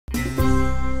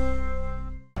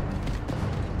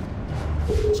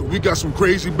So we got some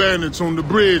crazy bandits on the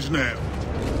bridge now.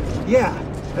 Yeah,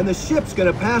 and the ship's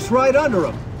gonna pass right under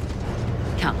them.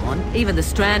 Come on, even the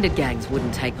stranded gangs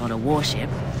wouldn't take on a warship.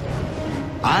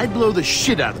 I'd blow the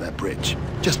shit out of that bridge,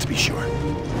 just to be sure.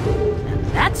 And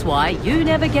that's why you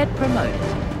never get promoted.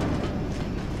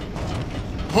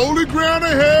 Holy ground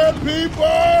ahead,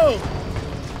 people!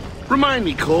 Remind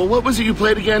me, Cole, what was it you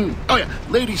played again? Oh yeah,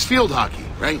 ladies field hockey,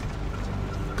 right?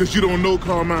 Cause you don't know,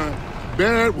 Carmine,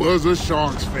 Baird was a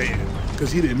Sharks fan.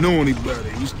 Cause he didn't know anybody.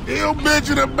 He still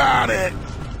bitching about it.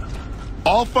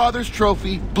 Allfathers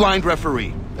trophy, blind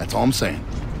referee. That's all I'm saying.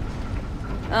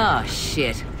 Oh,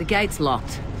 shit. The gate's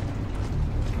locked.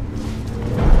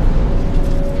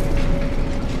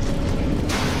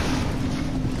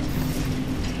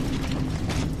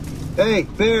 Hey,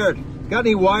 Baird, got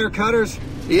any wire cutters?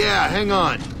 Yeah, hang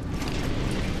on.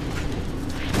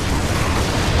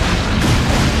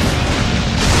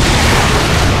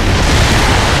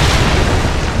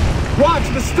 Watch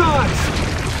the studs!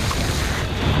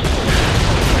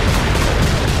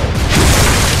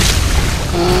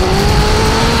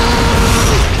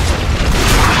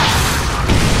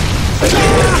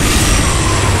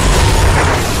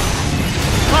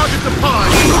 Target the pod!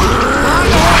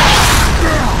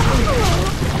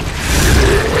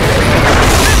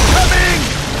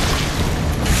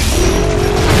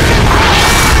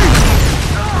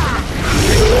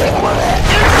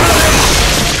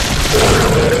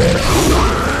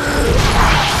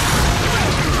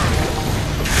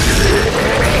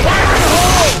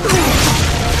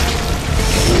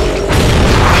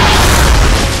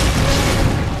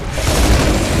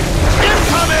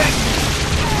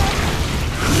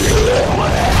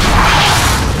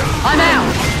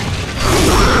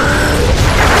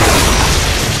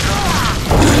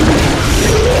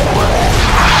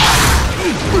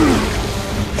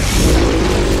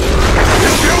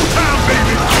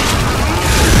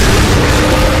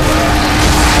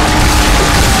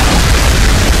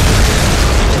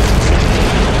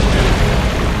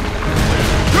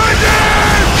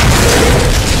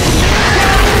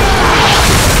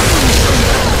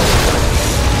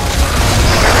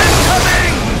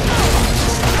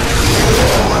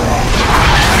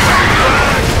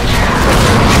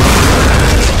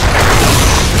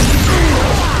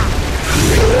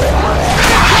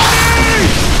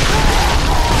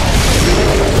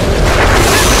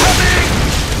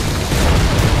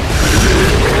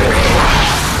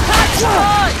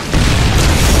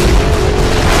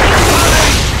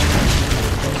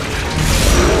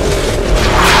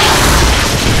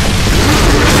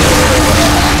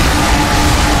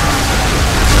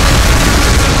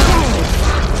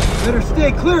 Better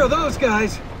stay clear of those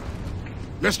guys.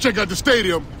 Let's check out the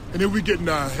stadium, and then we getting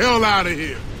the hell out of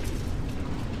here.